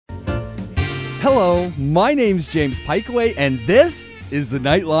Hello, my name's James Pikeway, and this is the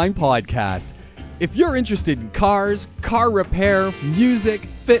Nightline Podcast. If you're interested in cars, car repair, music,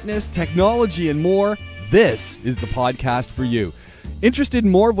 fitness, technology, and more, this is the podcast for you. Interested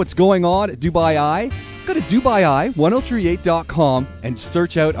in more of what's going on at Dubai Eye? Go to DubaiEye1038.com and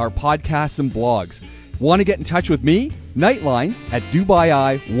search out our podcasts and blogs. Want to get in touch with me? Nightline at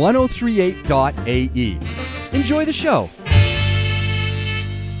DubaiEye1038.ae. Enjoy the show.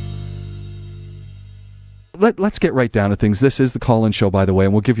 Let's get right down to things. This is the call-in show, by the way,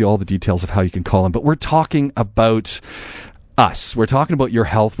 and we'll give you all the details of how you can call in. But we're talking about us. We're talking about your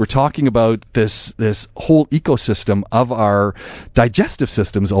health. We're talking about this whole ecosystem of our digestive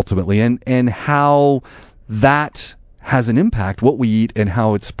systems, ultimately, and how that has an impact, what we eat and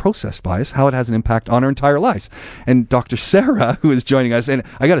how it's processed by us, how it has an impact on our entire lives. And Dr. Sarah, who is joining us, and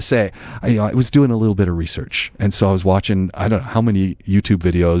I got to say, I was doing a little bit of research, and so I was watching, I don't know how many YouTube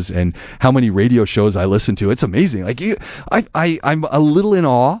videos and how many radio shows I listen to. It's amazing. Like I'm a little in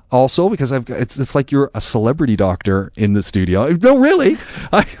awe also because it's like you're a celebrity doctor in the studio. No, really.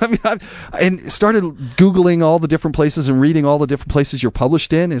 And started Googling all the different places and reading all the different places you're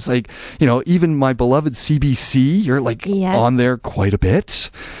published in. It's like, even my beloved CBC, you're like on there quite a bit.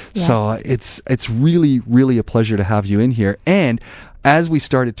 Yes. So it's really, really a pleasure to have you in here. And as we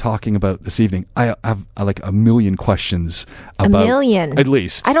started talking about this evening, I have like a million questions. At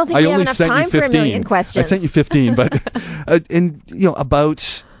least. I don't think we have enough time for a million questions. I sent you 15, but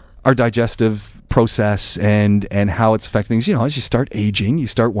about our digestive process and how it's affecting things. As you start aging, you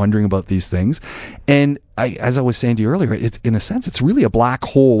start wondering about these things. And as I was saying to you earlier, it's in a sense, it's really a black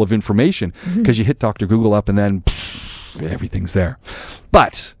hole of information because you hit Dr. Google up and then everything's there.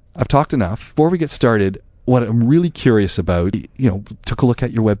 But I've talked enough. Before we get started, what I'm really curious about, took a look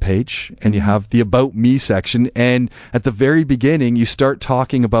at your webpage and you have the About Me section. And at the very beginning, you start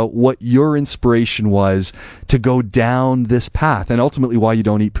talking about what your inspiration was to go down this path and ultimately why you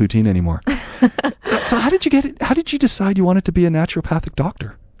don't eat poutine anymore. So how did you get it? How did you decide you wanted to be a naturopathic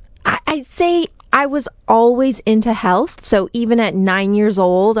doctor? I'd say I was always into health. So even at 9 years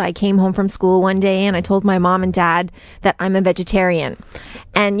old, I came home from school one day and I told my mom and dad that I'm a vegetarian.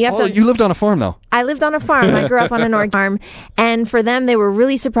 And you lived on a farm though. I lived on a farm. I grew up on an organic farm. And for them, they were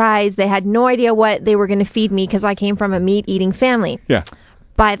really surprised. They had no idea what they were going to feed me because I came from a meat-eating family. Yeah.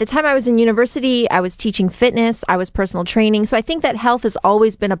 By the time I was in university, I was teaching fitness, I was personal training. So I think that health has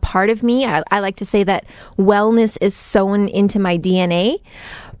always been a part of me. I like to say that wellness is sewn into my DNA.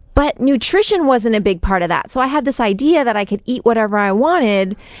 But nutrition wasn't a big part of that. So I had this idea that I could eat whatever I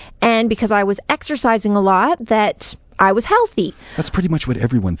wanted. And because I was exercising a lot, that I was healthy. That's pretty much what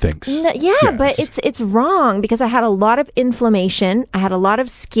everyone thinks. Yeah, but it's wrong because I had a lot of inflammation. I had a lot of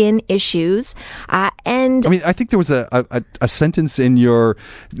skin issues. And I think there was a sentence in your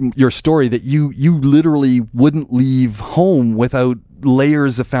story that you literally wouldn't leave home without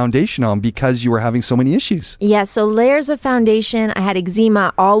layers of foundation on because you were having so many issues. Yeah, so layers of foundation. I had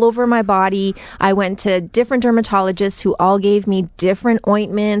eczema all over my body. I went to different dermatologists who all gave me different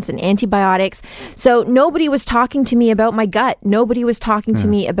ointments and antibiotics. So nobody was talking to me about my gut. Nobody was talking to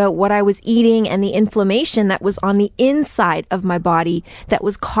me about what I was eating and the inflammation that was on the inside of my body that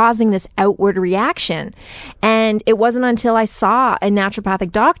was causing this outward reaction. And it wasn't until I saw a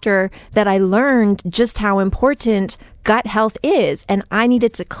naturopathic doctor that I learned just how important gut health is, and I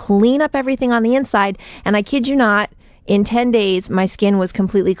needed to clean up everything on the inside, and I kid you not, in 10 days, my skin was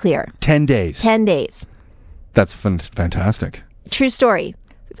completely clear. 10 days? 10 days. That's fantastic. True story.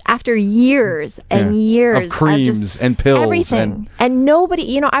 After years and years of creams and pills. Everything. And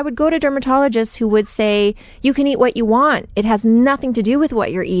nobody, I would go to dermatologists who would say, you can eat what you want. It has nothing to do with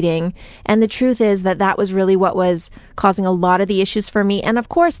what you're eating. And the truth is that was really what was causing a lot of the issues for me. And of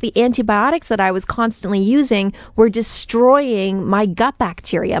course, the antibiotics that I was constantly using were destroying my gut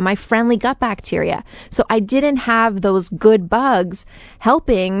bacteria, my friendly gut bacteria. So I didn't have those good bugs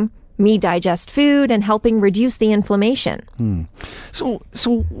helping me digest food and helping reduce the inflammation. So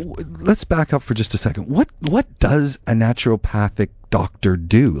let's back up for just a second. What does a naturopathic doctor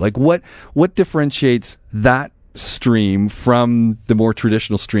do? Like what differentiates that stream from the more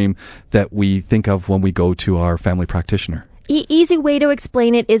traditional stream that we think of when we go to our family practitioner? Easy way to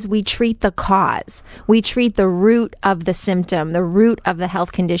explain it is we treat the cause. We treat the root of the symptom, the root of the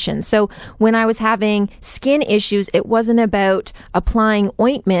health condition. So when I was having skin issues, it wasn't about applying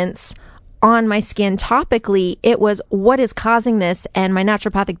ointments on my skin topically, it was what is causing this. And my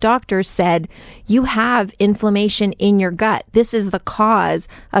naturopathic doctor said, you have inflammation in your gut. This is the cause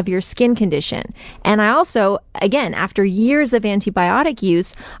of your skin condition. And I also, again, after years of antibiotic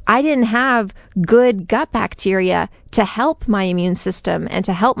use, I didn't have good gut bacteria to help my immune system and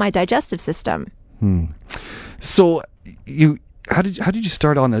to help my digestive system. So how did you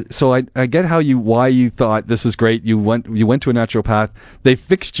start on it? So I get why you thought this is great. You went to a naturopath. They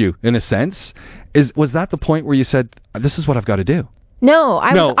fixed you in a sense. Was that the point where you said, this is what I've got to do? No,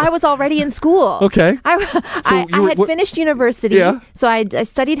 I was already in school. Okay. I had finished university, so I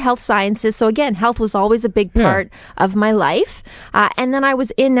studied health sciences. So again, health was always a big part of my life. And then I was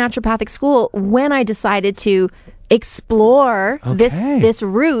in naturopathic school when I decided to explore this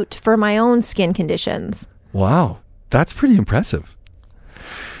route for my own skin conditions. Wow, that's pretty impressive.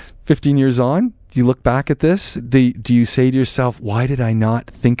 15 years on, you look back at this, do you say to yourself, why did I not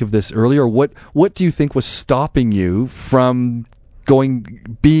think of this earlier? What do you think was stopping you from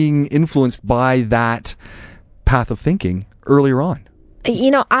being influenced by that path of thinking earlier on?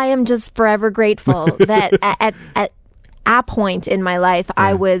 I am just forever grateful that at a point in my life,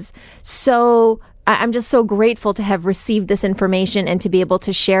 I'm just so grateful to have received this information and to be able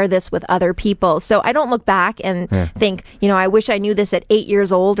to share this with other people. So I don't look back and think, I wish I knew this at 8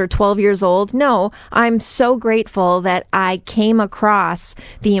 years old or 12 years old. No, I'm so grateful that I came across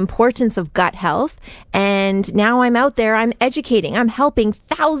the importance of gut health. And now I'm out there, I'm educating, I'm helping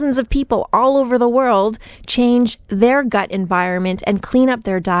thousands of people all over the world change their gut environment and clean up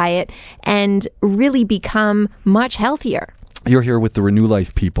their diet and really become much healthier. You're here with the Renew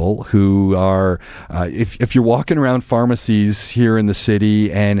Life people who are, if you're walking around pharmacies here in the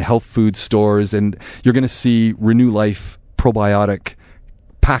city and health food stores, and you're going to see Renew Life probiotic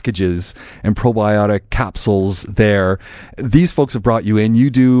packages and probiotic capsules there. These folks have brought you in. You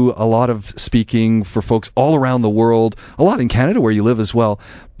do a lot of speaking for folks all around the world, a lot in Canada where you live as well.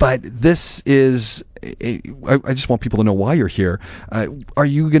 But this is, I just want people to know why you're here. Are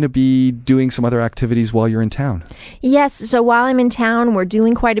you going to be doing some other activities while you're in town? Yes. So while I'm in town, we're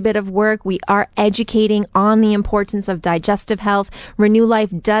doing quite a bit of work. We are educating on the importance of digestive health. Renew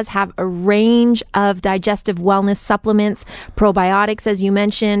Life does have a range of digestive wellness supplements, probiotics, as you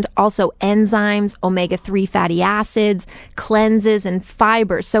mentioned, also enzymes, omega-3 fatty acids, cleanses, and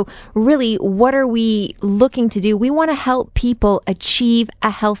fibers. So really, what are we looking to do? We want to help people achieve a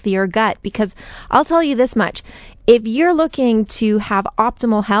healthier gut, because I'll tell you this much. If you're looking to have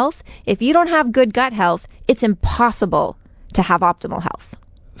optimal health, if you don't have good gut health, it's impossible to have optimal health.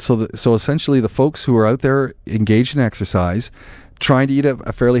 So essentially the folks who are out there engaged in exercise, trying to eat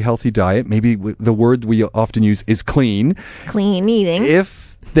a fairly healthy diet, maybe the word we often use is clean. Clean eating.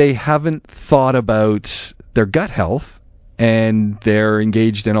 If they haven't thought about their gut health, and they're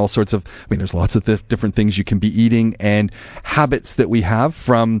engaged in all sorts of, there's lots of different things you can be eating and habits that we have,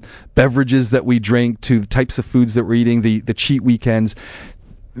 from beverages that we drink to the types of foods that we're eating, the cheat weekends,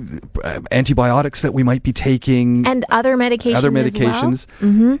 antibiotics that we might be taking. And other medications as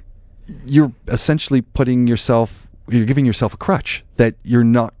well. Mm-hmm. You're essentially giving yourself a crutch that you're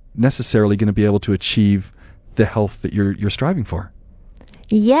not necessarily going to be able to achieve the health that you're striving for.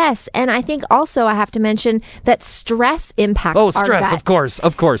 Yes, and I think also I have to mention that stress impacts our gut. Oh, stress, of course,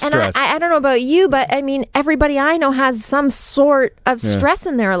 and stress. I don't know about you, but everybody I know has some sort of stress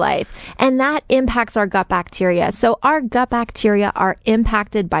in their life, and that impacts our gut bacteria. So our gut bacteria are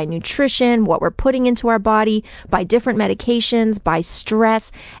impacted by nutrition, what we're putting into our body, by different medications, by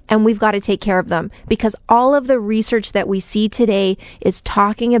stress, and we've got to take care of them, because all of the research that we see today is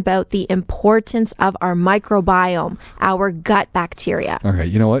talking about the importance of our microbiome, our gut bacteria. All right.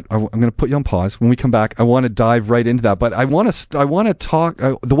 You know what? I'm going to put you on pause. When we come back, I want to dive right into that. But I want to talk.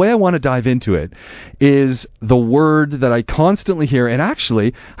 The way I want to dive into it is the word that I constantly hear, and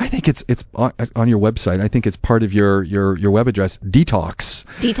actually, I think it's on your website. I think it's part of your web address. Detox.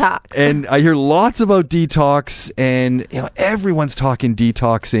 Detox. And I hear lots about detox, and everyone's talking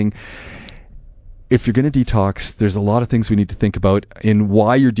detoxing. If you're going to detox, there's a lot of things we need to think about in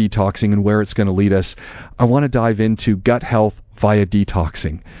why you're detoxing and where it's going to lead us. I want to dive into gut health via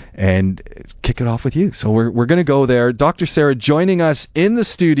detoxing and kick it off with you. So we're going to go there. Dr. Sarah joining us in the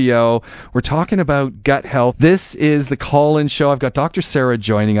studio. We're talking about gut health. This is the call-in show. I've got Dr. Sarah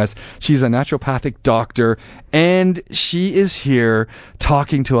joining us. She's a naturopathic doctor, and she is here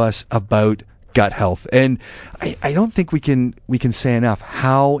talking to us about gut health. And I don't think we can say enough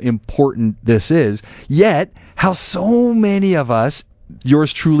how important this is, yet how so many of us,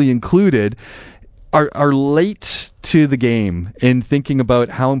 yours truly included, are late to the game in thinking about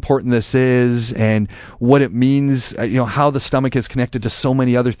how important this is and what it means, how the stomach is connected to so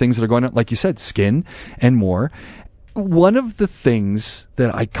many other things that are going on, like you said, skin and more. One of the things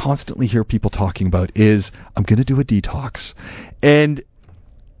that I constantly hear people talking about is, I'm going to do a detox. And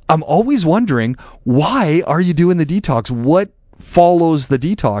I'm always wondering, why are you doing the detox? What follows the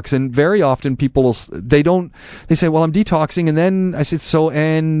detox? And very often people they say, well, I'm detoxing, and then I said, so,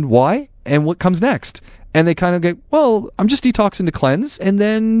 and why? And what comes next? And they kind of go, well, I'm just detoxing to cleanse and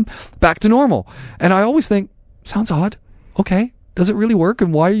then back to normal. And I always think, sounds odd. Okay, does it really work?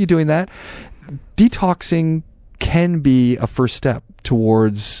 And why are you doing that? Detoxing can be a first step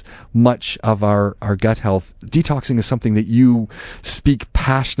towards much of our gut health. Detoxing is something that you speak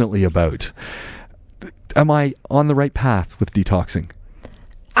passionately about. Am I on the right path with detoxing?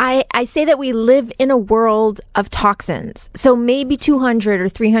 I say that we live in a world of toxins. So maybe 200 or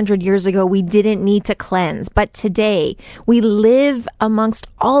 300 years ago, we didn't need to cleanse. But today, we live amongst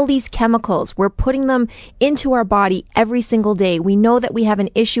all these chemicals. We're putting them into our body every single day. We know that we have an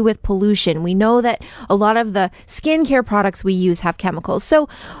issue with pollution. We know that a lot of the skincare products we use have chemicals. So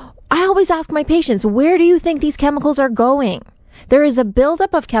I always ask my patients, where do you think these chemicals are going? There is a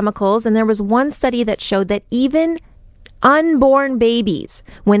buildup of chemicals, and there was one study that showed that even unborn babies,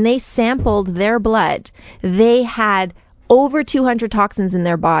 when they sampled their blood, they had over 200 toxins in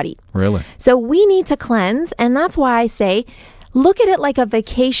their body. Really? So we need to cleanse, and that's why I say, look at it like a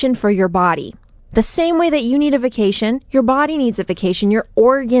vacation for your body. The same way that you need a vacation, your body needs a vacation, your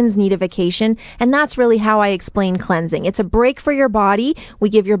organs need a vacation, and that's really how I explain cleansing. It's a break for your body. We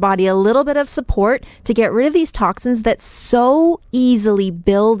give your body a little bit of support to get rid of these toxins that so easily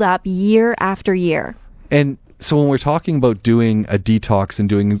build up year after year. And so when we're talking about doing a detox and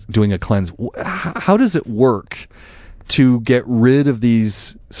doing a cleanse, how does it work to get rid of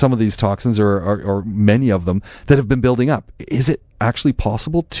some of these toxins or many of them that have been building up? Is it actually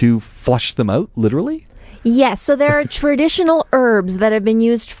possible to flush them out, literally? Yes, so there are traditional herbs that have been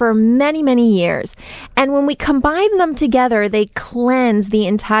used for many, many years. And when we combine them together, they cleanse the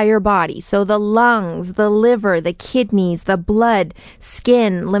entire body. So the lungs, the liver, the kidneys, the blood,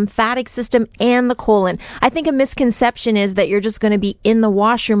 skin, lymphatic system, and the colon. I think a misconception is that you're just going to be in the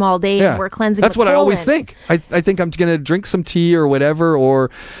washroom all day and we're cleansing That's the what colon. I always think. I think I'm going to drink some tea or whatever,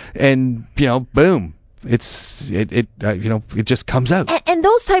 and boom. It just comes out. And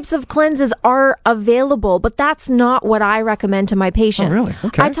those types of cleanses are available, but that's not what I recommend to my patients. Oh, really?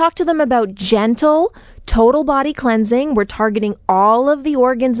 Okay. I talk to them about gentle, total body cleansing. We're targeting all of the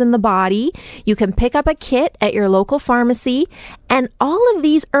organs in the body. You can pick up a kit at your local pharmacy, and all of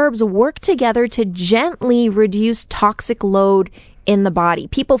these herbs work together to gently reduce toxic load in the body.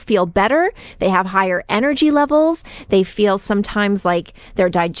 People feel better. They have higher energy levels. They feel sometimes like their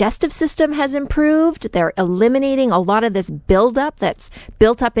digestive system has improved. They're eliminating a lot of this buildup that's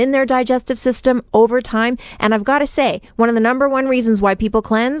built up in their digestive system over time. And I've got to say, one of the number one reasons why people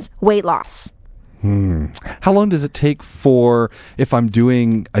cleanse, weight loss. How long does it take if I'm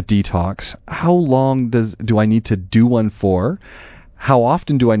doing a detox, how long do I need to do one for? How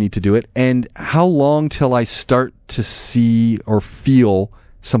often do I need to do it? And how long till I start to see or feel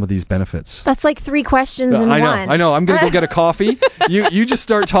some of these benefits? That's like 3 questions in one. I know. I'm going to go get a coffee. You just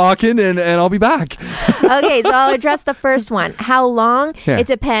start talking and I'll be back. Okay, so I'll address the first one. How long? Yeah. It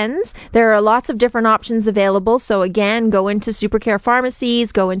depends. There are lots of different options available. So again, go into Supercare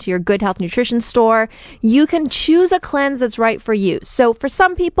pharmacies, go into your Good Health Nutrition store. You can choose a cleanse that's right for you. So for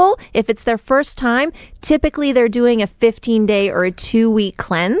some people, if it's their first time, typically they're doing a 15-day or a 2-week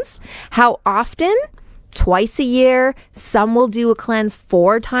cleanse. How often? Twice a year. Some will do a cleanse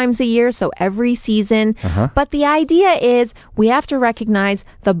 4 times a year, so every season. But the idea is we have to recognize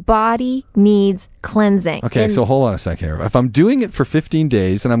the body needs cleansing. Okay, so hold on a sec here. If I'm doing it for 15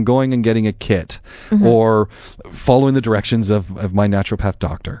 days and I'm going and getting a kit or following the directions of my naturopath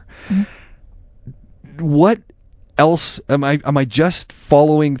doctor, what else am I just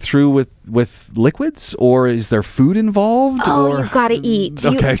following through with liquids, or is there food involved? Oh, you've got to eat.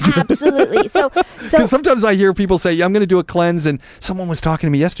 Okay. Absolutely. So because sometimes I hear people say, yeah, I'm going to do a cleanse, and someone was talking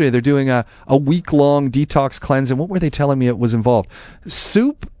to me yesterday. They're doing a week-long detox cleanse, and what were they telling me it was involved?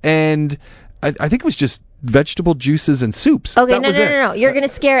 Soup, and I think it was just vegetable juices and soups. Okay, that no. You're going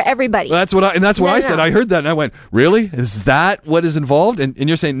to scare everybody. That's what I said. I heard that and I went, really? Is that what is involved? And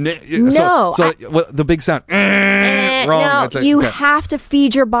you're saying no. So the big sound. Wrong. No, you have to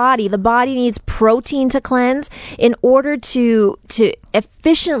feed your body. The body needs protein to cleanse. In order to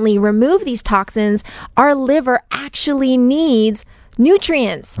efficiently remove these toxins, our liver actually needs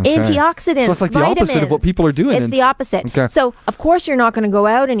nutrients, antioxidants, So it's like vitamins. the opposite of what people are doing. It's the opposite. Okay. So, of course, you're not going to go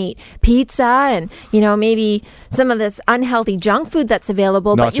out and eat pizza and, maybe some of this unhealthy junk food that's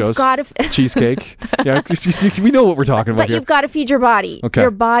available. Nachos, but you've got to... cheesecake. Yeah, we know what we're talking about But here. you've got to feed your body. Okay.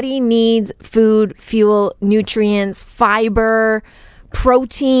 Your body needs food, fuel, nutrients, fiber,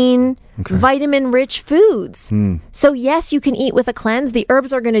 protein, vitamin-rich foods. So, yes, you can eat with a cleanse. The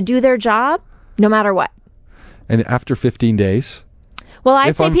herbs are going to do their job no matter what. And after 15 days? Well,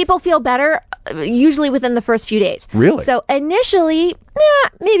 I'd say people feel better usually within the first few days. Really? So initially,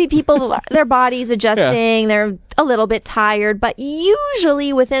 maybe people, their body's adjusting, they're a little bit tired, but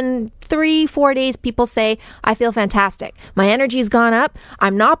usually within 3-4 days, people say, I feel fantastic. My energy's gone up.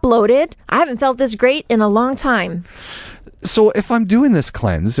 I'm not bloated. I haven't felt this great in a long time. So if I'm doing this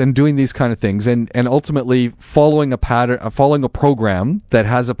cleanse and doing these kind of things and ultimately following a pattern, following a program that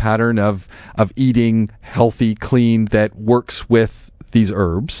has a pattern of eating healthy, clean, that works with these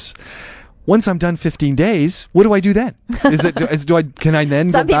herbs, once I'm done 15 days, what do I do then? Can I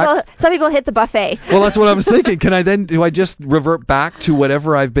then go back? Some people hit the buffet. Well, that's what I was thinking. Do I just revert back to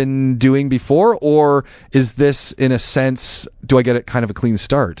whatever I've been doing before? Or is this, in a sense, do I get it kind of a clean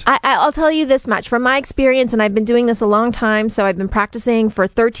start? I'll tell you this much. From my experience, and I've been doing this a long time, so I've been practicing for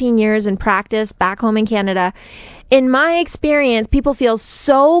 13 years in practice back home in Canada. In my experience, people feel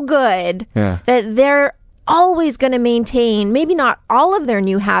so good that they're always going to maintain, maybe not all of their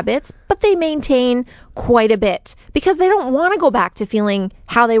new habits, but they maintain quite a bit because they don't want to go back to feeling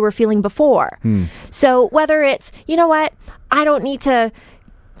how they were feeling before. So whether it's, you know what, I don't need to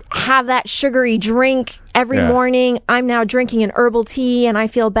have that sugary drink every morning. I'm now drinking an herbal tea and I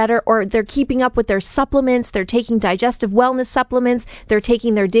feel better. Or they're keeping up with their supplements. They're taking digestive wellness supplements. They're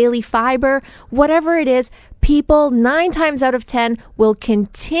taking their daily fiber. Whatever it is, people 9 times out of 10 will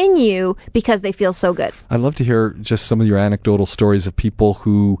continue because they feel so good. I'd love to hear just some of your anecdotal stories of people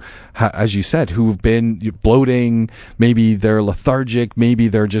who, as you said, who've been bloating, maybe they're lethargic, maybe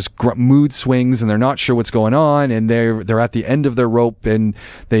they're just mood swings and they're not sure what's going on and they're at the end of their rope and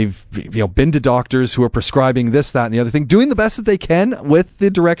they've been to doctors who are prescribing this, that, and the other thing, doing the best that they can with the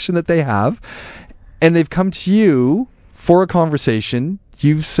direction that they have, and they've come to you for a conversation.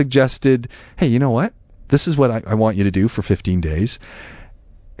 You've suggested, hey, you know what? This is what I want you to do for 15 days.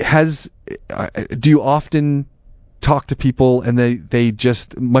 Do you often talk to people and they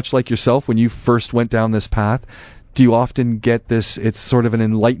just, much like yourself when you first went down this path, do you often get this, it's sort of an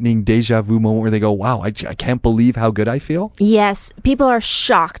enlightening deja vu moment where they go, wow, I can't believe how good I feel? Yes, people are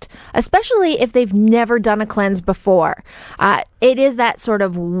shocked, especially if they've never done a cleanse before. It is that sort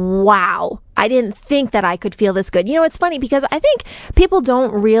of, wow, I didn't think that I could feel this good. It's funny because I think people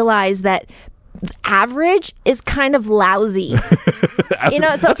don't realize that average is kind of lousy.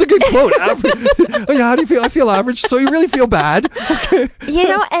 That's a good quote. Oh, yeah, how do you feel? I feel average. So you really feel bad? Okay.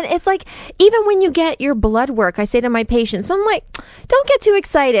 And it's like, even when you get your blood work, I say to my patients, I'm like, don't get too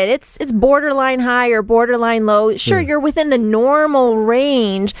excited. It's borderline high or borderline low. Sure, you're within the normal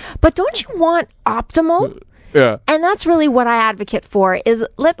range, but don't you want optimal? Yeah. And that's really what I advocate for is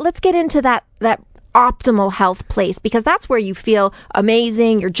let's get into that optimal health place, because that's where you feel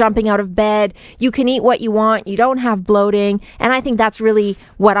amazing. You're jumping out of bed. You can eat what you want. You don't have bloating. And I think that's really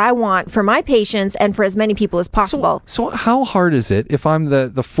what I want for my patients and for as many people as possible. So how hard is it if I'm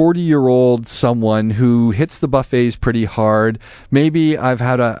the 40-year-old someone who hits the buffets pretty hard? Maybe I've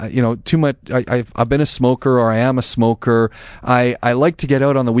had too much. I've been a smoker, or I am a smoker. I like to get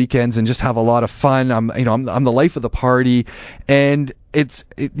out on the weekends and just have a lot of fun. I'm the life of the party, and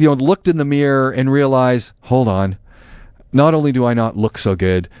looked in the mirror and realized, hold on, not only do I not look so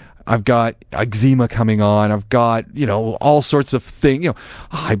good, I've got eczema coming on, I've got, all sorts of things,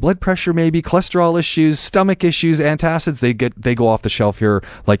 high blood pressure, maybe cholesterol issues, stomach issues, antacids, they go off the shelf here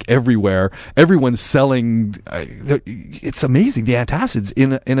like everywhere. Everyone's selling, it's amazing, the antacids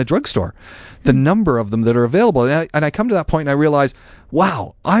in a drugstore, the number of them that are available. And I come to that point and I realize,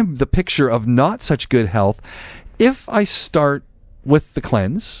 wow, I'm the picture of not such good health. If I start with the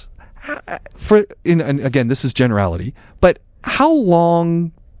cleanse, and again, this is generality, but how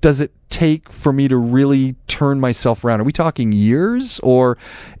long does it take for me to really turn myself around? Are we talking years? Or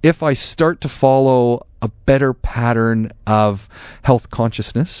if I start to follow a better pattern of health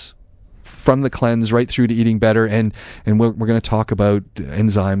consciousness from the cleanse right through to eating better, and we're going to talk about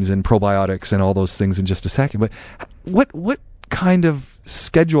enzymes and probiotics and all those things in just a second, but what kind of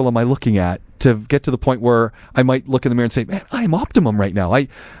schedule am I looking at to get to the point where I might look in the mirror and say, man, I'm optimum right now.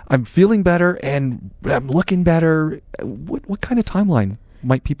 I'm feeling better and I'm looking better. What kind of timeline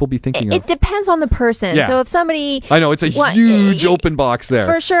might people be thinking of? It depends on the person. Yeah. So if somebody... I know, it's a huge open box there.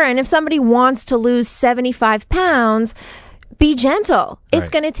 For sure. And if somebody wants to lose 75 pounds... be gentle. It's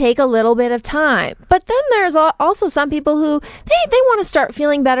Right. going to take a little bit of time. But then there's also some people who they want to start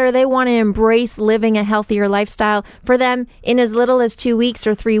feeling better. They want to embrace living a healthier lifestyle. For them, in as little as 2 weeks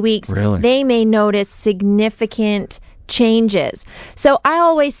or 3 weeks, Really? they may notice significant changes. So I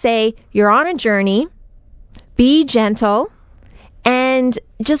always say, you're on a journey. Be gentle. And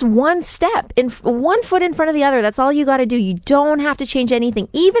just one step, one foot in front of the other. That's all you got to do. You don't have to change anything.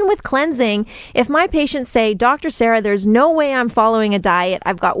 Even with cleansing, if my patients say, Dr. Sarah, there's no way I'm following a diet.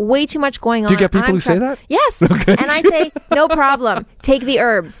 I've got way too much going on. Do you get people who say that? Yes. Okay. And I say, no problem. Take the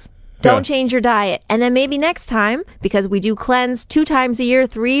herbs. Don't change your diet. And then maybe next time, because we do cleanse 2 times a year,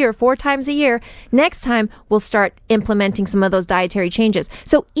 3 or 4 times a year, next time we'll start implementing some of those dietary changes.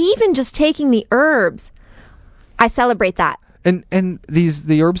 So even just taking the herbs, I celebrate that. And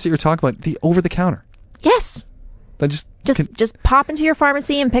the herbs that you're talking about, the over the counter. Yes. That Just pop into your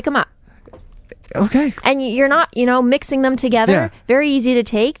pharmacy and pick them up. Okay. And you're not, mixing them together. Yeah. Very easy to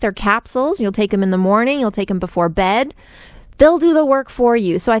take. They're capsules. You'll take them in the morning. You'll take them before bed. They'll do the work for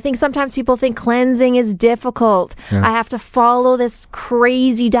you. So I think sometimes people think cleansing is difficult. Yeah. I have to follow this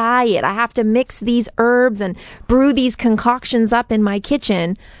crazy diet. I have to mix these herbs and brew these concoctions up in my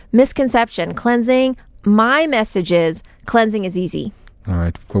kitchen. Misconception. Cleansing, my message is, cleansing is easy. All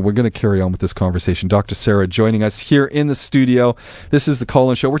right. Well, we're going to carry on with this conversation. Dr. Sarah joining us here in the studio. This is the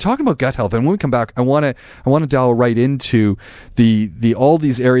Call-In Show. We're talking about gut health, and when we come back, I want to dial right into the all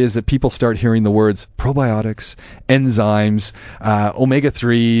these areas that people start hearing the words probiotics, enzymes,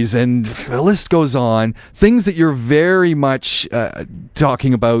 omega-3s, and the list goes on. Things that you're very much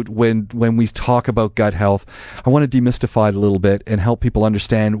talking about when we talk about gut health. I want to demystify it a little bit and help people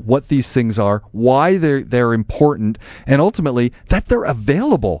understand what these things are, why they're important, and ultimately that they're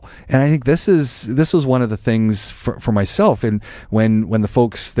available. And I think this was one of the things for myself. And when the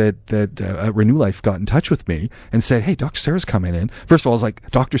folks that Renew Life got in touch with me and said, "Hey, Dr. Sarah's coming in." First of all, I was like,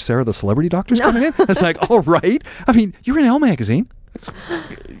 "Dr. Sarah, the celebrity doctor's coming in?" I was like, "All right." I mean, you're in Elle magazine.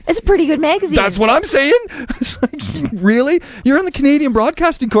 It's a pretty good magazine. That's what I'm saying. It's like, really? You're on the Canadian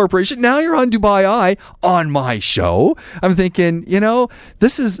Broadcasting Corporation. Now you're on Dubai Eye on my show. I'm thinking,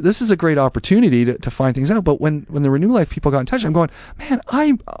 this is a great opportunity to find things out. But when the Renew Life people got in touch, I'm going, man,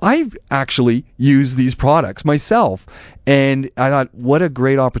 I actually use these products myself. And I thought, what a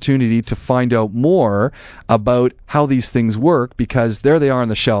great opportunity to find out more about how these things work, because there they are on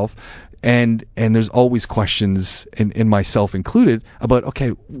the shelf. And there's always questions, in myself included, about, okay,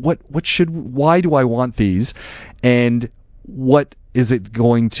 why do I want these, and what is it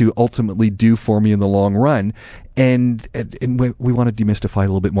going to ultimately do for me in the long run? And we want to demystify a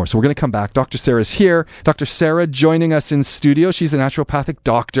little bit more. So we're going to come back. Dr. Sarah's here. Dr. Sarah joining us in studio. She's a naturopathic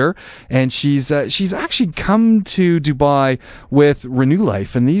doctor, and she's actually come to Dubai with Renew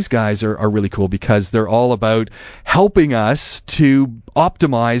Life. And these guys are really cool because they're all about helping us to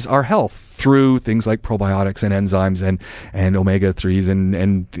optimize our health through things like probiotics and enzymes and omega-3s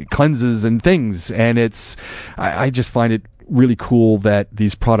and cleanses and things. And I just find it really cool that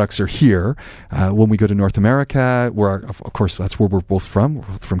these products are here. When we go to North America, where of course that's where we're both from. We're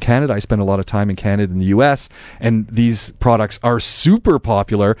both from Canada. I spend a lot of time in Canada and the US, and these products are super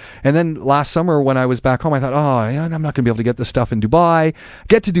popular. And then last summer when I was back home, I thought, I'm not going to be able to get this stuff in Dubai.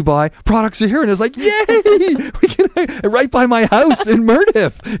 Get to Dubai, products are here, and it's like, yay! We can right by my house in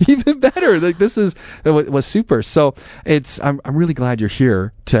Mirdif. Even better. Like, it was super. So I'm really glad you're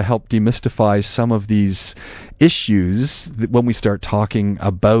here to help demystify some of these issues when we start talking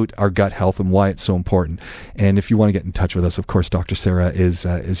about our gut health and why it's so important. And if you want to get in touch with us, of course, Dr. Sarah is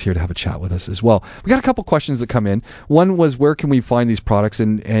here to have a chat with us as well. We got a couple questions that come in. One was, where can we find these products?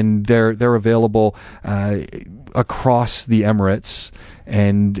 And they're available across the Emirates.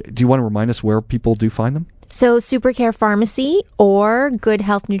 And do you want to remind us where people do find them? So Supercare Pharmacy or Good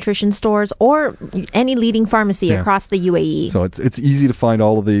Health Nutrition Stores or any leading pharmacy across the UAE. So it's easy to find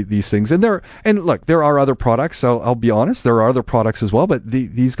all of these things. And look, there are other products. So I'll be honest, there are other products as well. But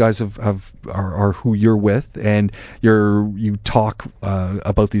these guys are who you're with, and you talk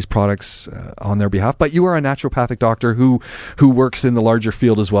about these products on their behalf. But you are a naturopathic doctor who works in the larger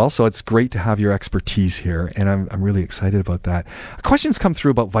field as well. So it's great to have your expertise here, and I'm really excited about that. Questions come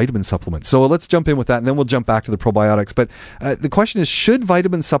through about vitamin supplements. So let's jump in with that, and then we'll jump back to the probiotics. But the question is, should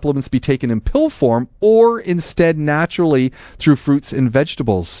vitamin supplements be taken in pill form or instead naturally through fruits and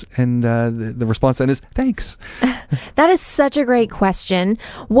vegetables? And the response then is, thanks. That is such a great question.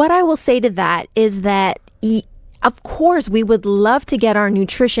 What I will say to that is that of course, we would love to get our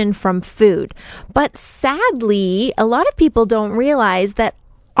nutrition from food. But sadly, a lot of people don't realize that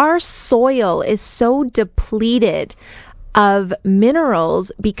our soil is so depleted of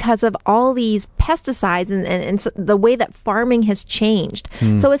minerals because of all these pesticides and the way that farming has changed.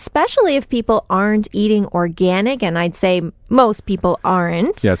 So especially if people aren't eating organic, and I'd say most people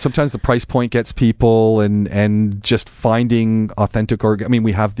aren't. Yeah, sometimes the price point gets people, and just finding authentic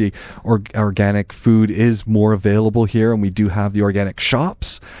we have the organic food is more available here, and we do have the organic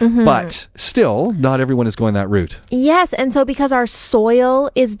shops, but still not everyone is going that route. Yes, and so because our soil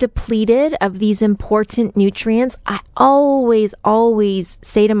is depleted of these important nutrients, I always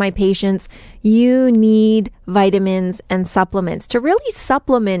say to my patients, you need vitamins and supplements to really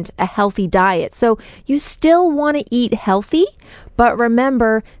supplement a healthy diet. So you still want to eat healthy, but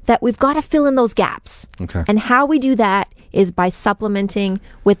remember that we've got to fill in those gaps. Okay. And how we do that is by supplementing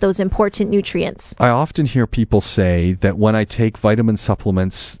with those important nutrients. I often hear people say that when I take vitamin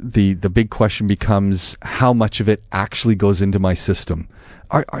supplements, the big question becomes how much of it actually goes into my system.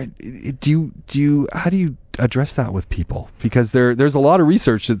 How do you address that with people? Because there's a lot of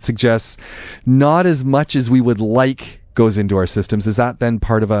research that suggests not as much as we would like goes into our systems. Is that then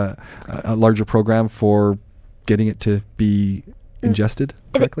part of a larger program for getting it to be ingested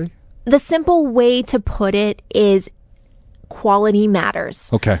correctly? The simple way to put it is quality matters.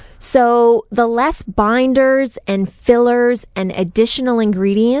 Okay. So the less binders and fillers and additional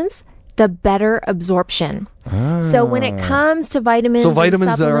ingredients, the better absorption. So when it comes to vitamins, so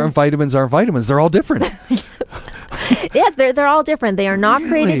vitamins aren't vitamins. They're all different. Yes, they're all different. They are not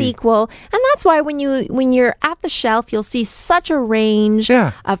created equal, and that's why when you're at the shelf, you'll see such a range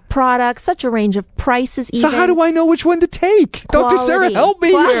of products, such a range of prices. Even. So how do I know which one to take? Quality. Dr. Sarah, help me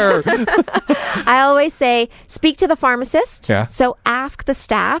here. I always say, speak to the pharmacist. Yeah. So ask the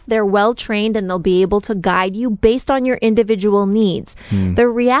staff. They're well trained and they'll be able to guide you based on your individual needs. The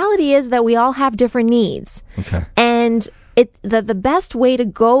reality is that we all have different needs. Okay. And the best way to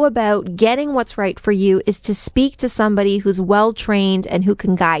go about getting what's right for you is to speak to somebody who's well trained and who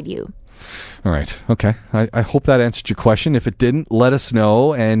can guide you. All right. Okay. I hope that answered your question. If it didn't, let us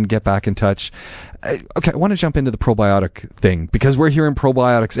know and get back in touch. I want to jump into the probiotic thing because we're hearing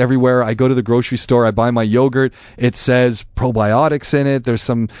probiotics everywhere. I go to the grocery store, I buy my yogurt. It says probiotics in it. There's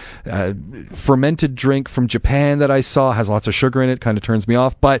some fermented drink from Japan that I saw, has lots of sugar in it, kind of turns me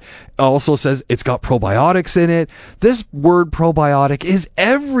off, but also says it's got probiotics in it. This word probiotic is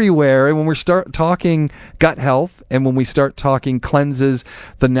everywhere. And when we start talking gut health and when we start talking cleanses,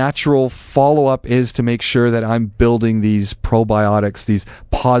 the natural follow-up is to make sure that I'm building these probiotics, these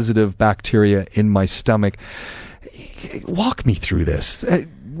positive bacteria in my stomach. Walk me through this.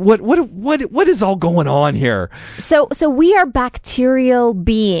 What is all going on here? So we are bacterial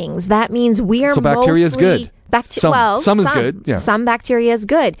beings. That means we are bacteria is good. Some is good. Yeah. Some bacteria is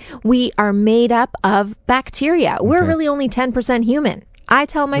good. We are made up of bacteria. We're really only 10% human. I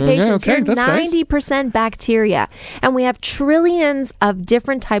tell my patients, you're 90% bacteria. And we have trillions of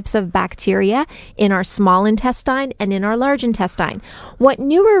different types of bacteria in our small intestine and in our large intestine. What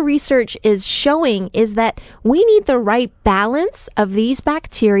newer research is showing is that we need the right balance of these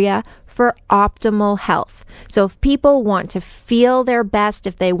bacteria for optimal health. So if people want to feel their best,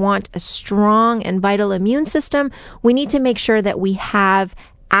 if they want a strong and vital immune system, we need to make sure that we have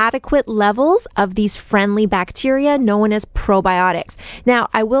adequate levels of these friendly bacteria known as probiotics. Now,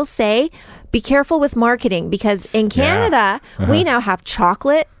 I will say, be careful with marketing because in Canada, we now have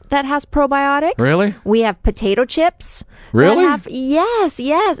chocolate that has probiotics. Really? We have potato chips. Really? Yes.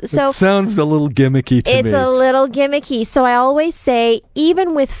 So it sounds a little gimmicky to me. It's a little gimmicky. So I always say,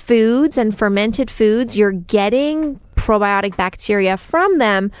 even with foods and fermented foods, you're getting probiotic bacteria from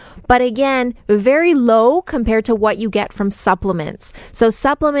them, but again, very low compared to what you get from supplements. So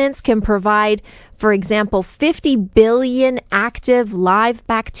supplements can provide, for example, 50 billion active live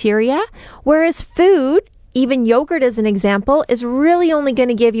bacteria, whereas food, even yogurt as an example, is really only going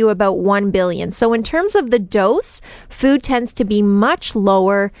to give you about 1 billion. So in terms of the dose, food tends to be much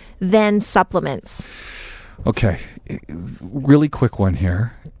lower than supplements. Okay, really quick one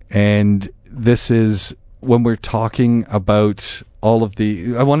here. And this is when we're talking about all of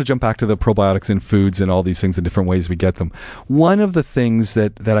I want to jump back to the probiotics in foods and all these things and different ways we get them. One of the things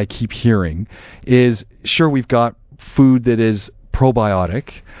that I keep hearing is, sure, we've got food that is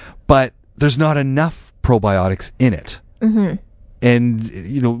probiotic, but there's not enough probiotics in it. Mm-hmm.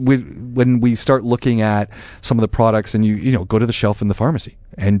 And, when we start looking at some of the products and you go to the shelf in the pharmacy,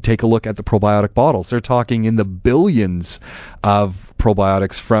 and take a look at the probiotic bottles. They're talking in the billions of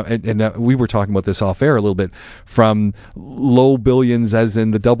probiotics from, and we were talking about this off air a little bit, from low billions as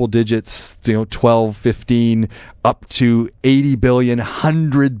in the double digits, 12, 15, up to 80 billion,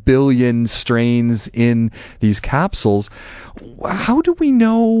 100 billion strains in these capsules. How do we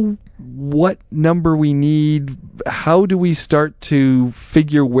know what number we need? How do we start to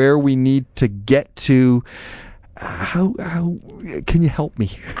figure where we need to get to? How can you help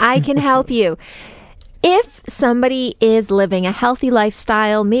me? I can help you. If somebody is living a healthy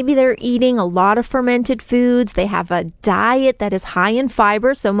lifestyle, maybe they're eating a lot of fermented foods, they have a diet that is high in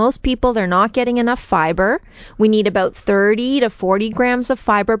fiber, so most people, they're not getting enough fiber. We need about 30 to 40 grams of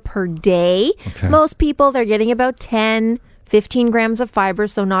fiber per day. Okay. Most people, they're getting about 10, 15 grams of fiber,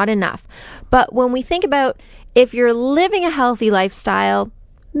 so not enough. But when we think about if you're living a healthy lifestyle,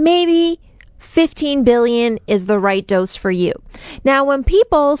 maybe 15 billion is the right dose for you. Now, when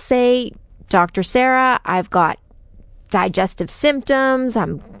people say, Dr. Sarah, I've got digestive symptoms,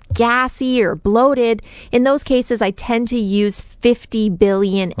 I'm gassy or bloated, in those cases, I tend to use 50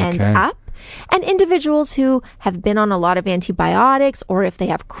 billion and up. And individuals who have been on a lot of antibiotics, or if they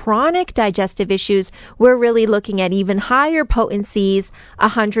have chronic digestive issues, we're really looking at even higher potencies,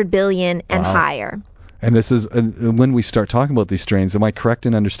 100 billion and higher. And this is when we start talking about these strains. Am I correct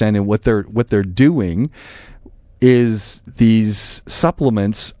in understanding what they're doing? Is these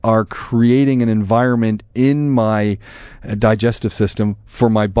supplements are creating an environment in my digestive system for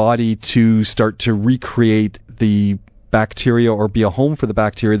my body to start to recreate the bacteria or be a home for the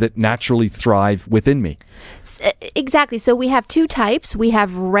bacteria that naturally thrive within me. Exactly. So we have two types. We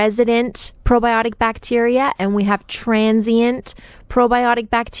have resident probiotic bacteria and we have transient probiotic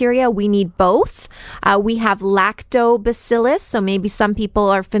bacteria. We need both. We have lactobacillus. So maybe some people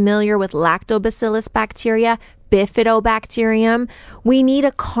are familiar with lactobacillus bacteria, bifidobacterium. We need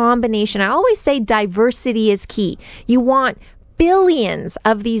a combination. I always say diversity is key. You want billions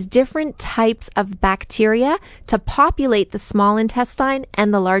of these different types of bacteria to populate the small intestine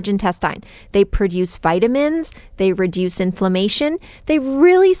and the large intestine. They produce vitamins, they reduce inflammation, they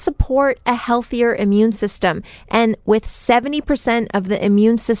really support a healthier immune system. And with 70% of the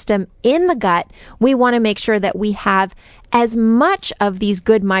immune system in the gut, we want to make sure that we have as much of these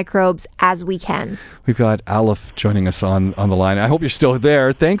good microbes as we can. We've got Aleph joining us on the line. I hope you're still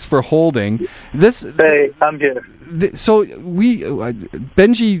there. Thanks for holding. Hey, I'm here. So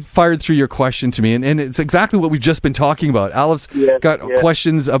Benji fired through your question to me, and it's exactly what we've just been talking about. Aleph's got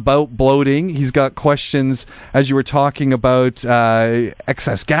questions about bloating. He's got questions, as you were talking about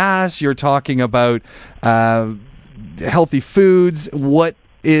excess gas. You're talking about healthy foods. What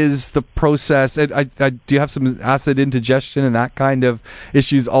is the process? Do you have some acid indigestion and that kind of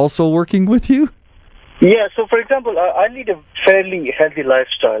issues also working with you? Yeah, so for example, I lead a fairly healthy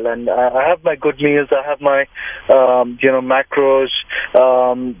lifestyle, and I have my good meals, I have my, macros,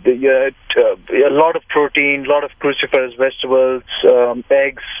 a lot of protein, a lot of cruciferous vegetables,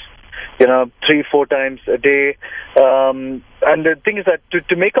 eggs, 3-4 times a day. And the thing is that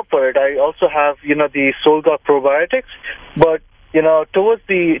to make up for it, I also have, the Solgar probiotics, but towards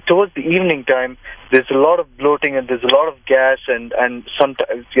the evening time, there's a lot of bloating and there's a lot of gas, and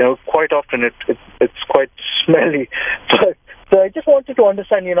sometimes, quite often it's quite smelly. So I just wanted to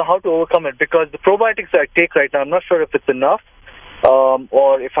understand, how to overcome it, because the probiotics I take right now, I'm not sure if it's enough,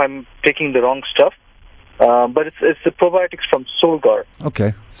 or if I'm taking the wrong stuff. But it's the probiotics from Solgar.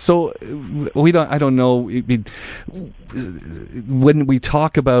 Okay, so I don't know. When we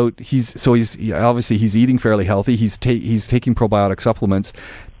talk about he's obviously he's eating fairly healthy. He's taking probiotic supplements.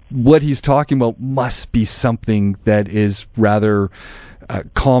 What he's talking about must be something that is rather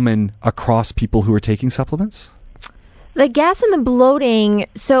common across people who are taking supplements. The gas and the bloating.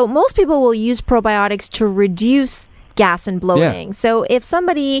 So most people will use probiotics to reduce gas and bloating. Yeah. So if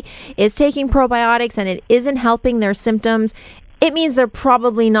somebody is taking probiotics and it isn't helping their symptoms, it means they're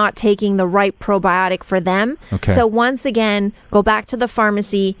probably not taking the right probiotic for them. Okay. So once again, go back to the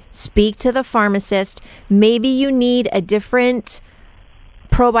pharmacy, speak to the pharmacist. Maybe you need a different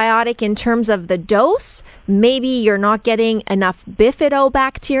probiotic in terms of the dose. Maybe you're not getting enough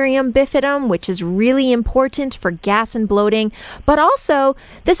bifidobacterium bifidum, which is really important for gas and bloating. But also,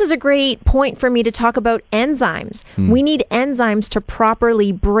 this is a great point for me to talk about enzymes. We need enzymes to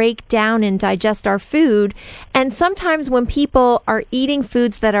properly break down and digest our food. And sometimes when people are eating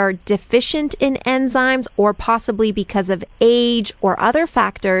foods that are deficient in enzymes, or possibly because of age or other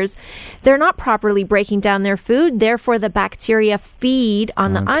factors, they're not properly breaking down their food. Therefore, the bacteria feed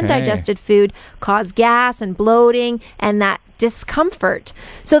on the undigested food, cause gas gas and bloating and that discomfort.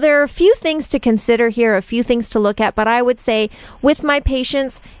 So there are a few things to consider here, a few things to look at, but I would say with my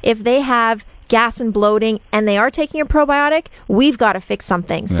patients, if they have gas and bloating and they are taking a probiotic, we've got to fix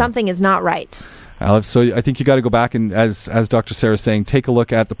something. Yeah. Something is not right. So I think you got to go back and, as Dr. Sarah is saying, take a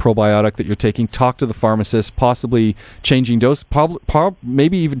look at the probiotic that you're taking, talk to the pharmacist, possibly changing dose,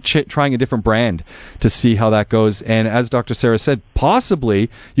 maybe even trying a different brand to see how that goes. And as Dr. Sarah said, possibly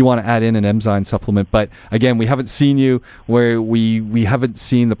you want to add in an enzyme supplement. But again, we haven't seen you where we haven't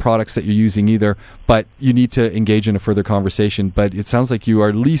seen the products that you're using either, but you need to engage in a further conversation. But it sounds like you are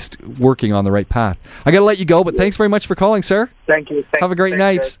at least working on the right path. I got to let you go, but thanks very much for calling, sir. Thank you. Have a great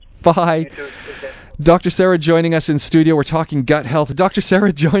night. Guys. Bye. Dr. Sarah joining us in studio. We're talking gut health. Dr.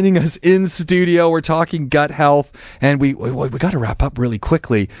 Sarah joining us in studio. We're talking gut health. And we got to wrap up really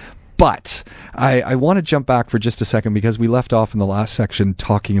quickly. But I want to jump back for just a second because we left off in the last section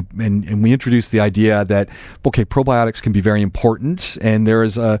talking and we introduced the idea that, okay, probiotics can be very important and there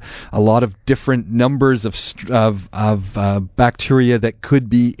is a lot of different numbers of bacteria that could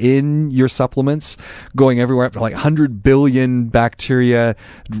be in your supplements, going everywhere up to like 100 billion bacteria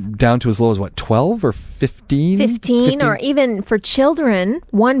down to as low as what, 12 or 15? 15 or even for children,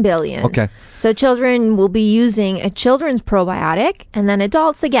 1 billion. Okay. So children will be using a children's probiotic, and then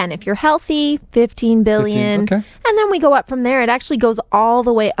adults, again, if you're healthy, 15 billion. 15, okay. And then we go up from there. It actually goes all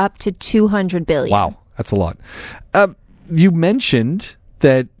the way up to 200 billion. Wow, that's a lot. You mentioned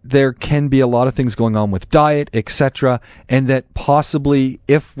that there can be a lot of things going on with diet, etc., and that possibly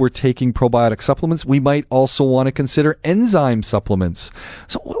if we're taking probiotic supplements, we might also want to consider enzyme supplements.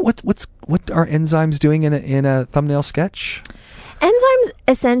 So what are enzymes doing in a thumbnail sketch? Enzymes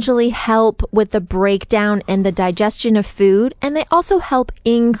essentially help with the breakdown and the digestion of food, and they also help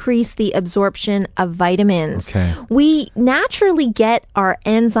increase the absorption of vitamins. Okay. We naturally get our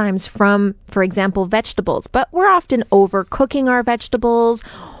enzymes from, for example, vegetables, but we're often overcooking our vegetables.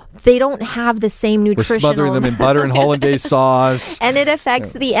 They don't have the same nutritional... We're smothering them in butter and hollandaise sauce. And it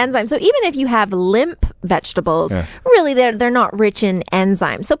affects the enzymes. So even if you have limp vegetables, really they're not rich in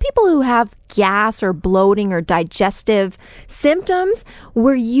enzymes. So people who have gas or bloating or digestive symptoms,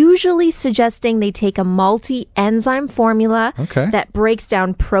 we're usually suggesting they take a multi-enzyme formula that breaks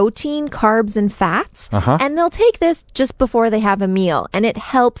down protein, carbs, and fats. And they'll take this just before they have a meal. And it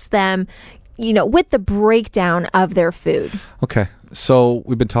helps them, with the breakdown of their food. Okay. So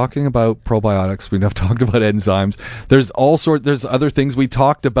we've been talking about probiotics. We've talked about enzymes. There's other things we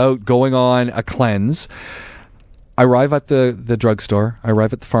talked about going on a cleanse. I arrive at the drugstore. I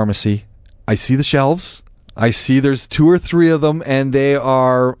arrive at the pharmacy. I see the shelves. I see there's 2 or 3 of them and they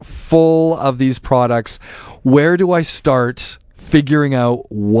are full of these products. Where do I start figuring out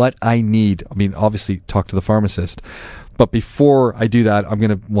what I need? I mean, obviously talk to the pharmacist. But before I do that, I'm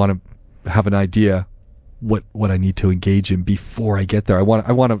going to want to have an idea what I need to engage in before I get there. I want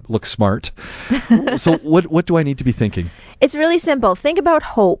to look smart. So what do I need to be thinking? It's really simple. Think about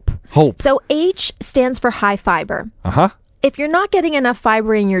HOPE. HOPE. So H stands for high fiber. Uh-huh. If you're not getting enough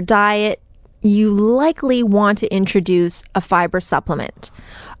fiber in your diet, you likely want to introduce a fiber supplement.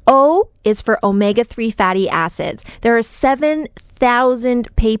 O is for omega-3 fatty acids. There are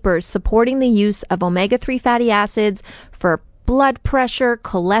 7,000 papers supporting the use of omega-3 fatty acids for blood pressure,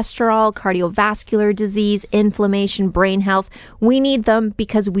 cholesterol, cardiovascular disease, inflammation, brain health. We need them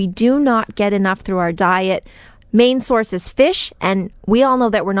because we do not get enough through our diet. Main source is fish, and we all know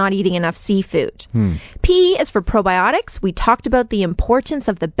that we're not eating enough seafood. P is for probiotics. We talked about the importance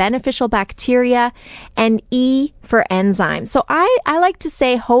of the beneficial bacteria, and E for enzymes. So I like to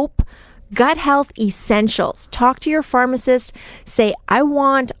say HOPE, gut health essentials. Talk to your pharmacist. Say, I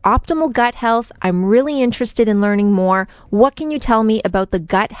want optimal gut health. I'm really interested in learning more. What can you tell me about the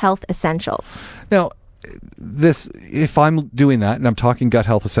gut health essentials? Now, if I'm doing that and I'm talking gut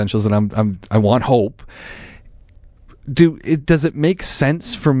health essentials and I want HOPE, does it make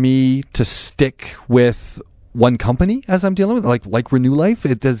sense for me to stick with one company as I'm dealing with, like Renew Life?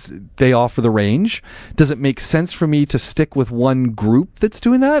 They offer the range. Does it make sense for me to stick with one group that's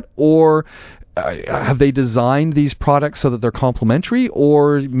doing that, or have they designed these products so that they're complementary,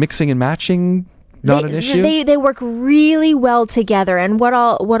 or mixing and matching? Not an issue? They work really well together. And what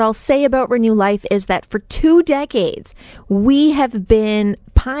I'll say about Renew Life is that for 2 decades, we have been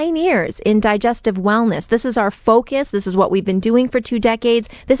pioneers in digestive wellness. This is our focus. This is what we've been doing for 2 decades.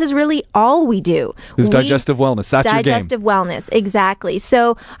 This is really all we do. This is digestive wellness. That's your game. Digestive wellness, exactly.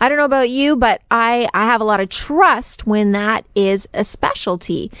 So I don't know about you, but I have a lot of trust when that is a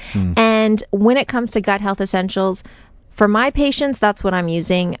specialty. And when it comes to gut health essentials, For my patients, that's what I'm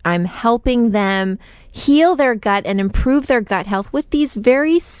using. I'm helping them heal their gut and improve their gut health with these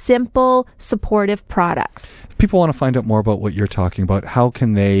very simple, supportive products. If people want to find out more about what you're talking about, how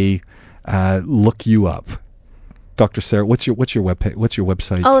can they look you up? Dr. Sarah, what's your webpage? What's your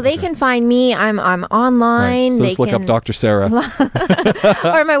website? Oh, they can find me. I'm online. Right. So just look up Dr. Sarah.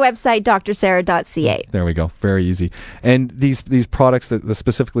 Or my website, drsarah.ca. There we go. Very easy. And these products that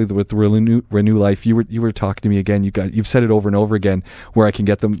specifically with the Renew Life, you were talking to me again. You've said it over and over again where I can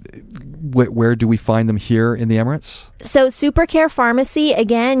get them. Where do we find them here in the Emirates? So Supercare Pharmacy,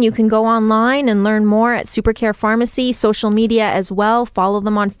 again, you can go online and learn more at Supercare Pharmacy, social media as well. Follow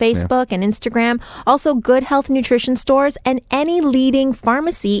them on Facebook and Instagram. Also, Good Health Nutrition stores, and any leading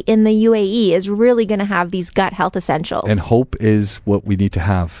pharmacy in the UAE is really going to have these gut health essentials. And Hope is what we need to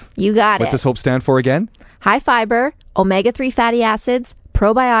have. You got it. What does Hope stand for again? High fiber, omega-3 fatty acids,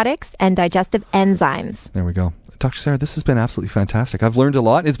 probiotics, and digestive enzymes. There we go. Dr. Sarah, this has been absolutely fantastic. I've learned a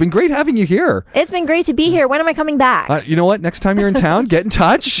lot. It's been great having you here. It's been great to be here. When am I coming back? You know what? Next time you're in town, get in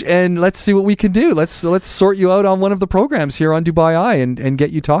touch and let's see what we can do. Let's sort you out on one of the programs here on Dubai Eye and get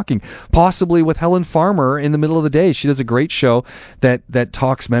you talking. Possibly with Helen Farmer in the middle of the day. She does a great show that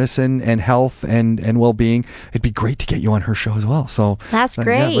talks medicine and health and well-being. It'd be great to get you on her show as well. So that's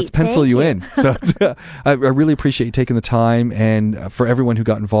great. Let's pencil you in. So I really appreciate you taking the time, and for everyone who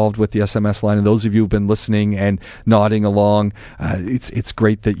got involved with the SMS line and those of you who've been listening and nodding along. It's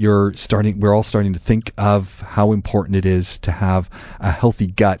great that we're all starting to think of how important it is to have a healthy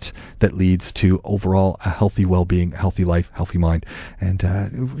gut that leads to overall a healthy well-being, healthy life, healthy mind.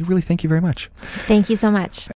 And we really thank you very much. Thank you so much.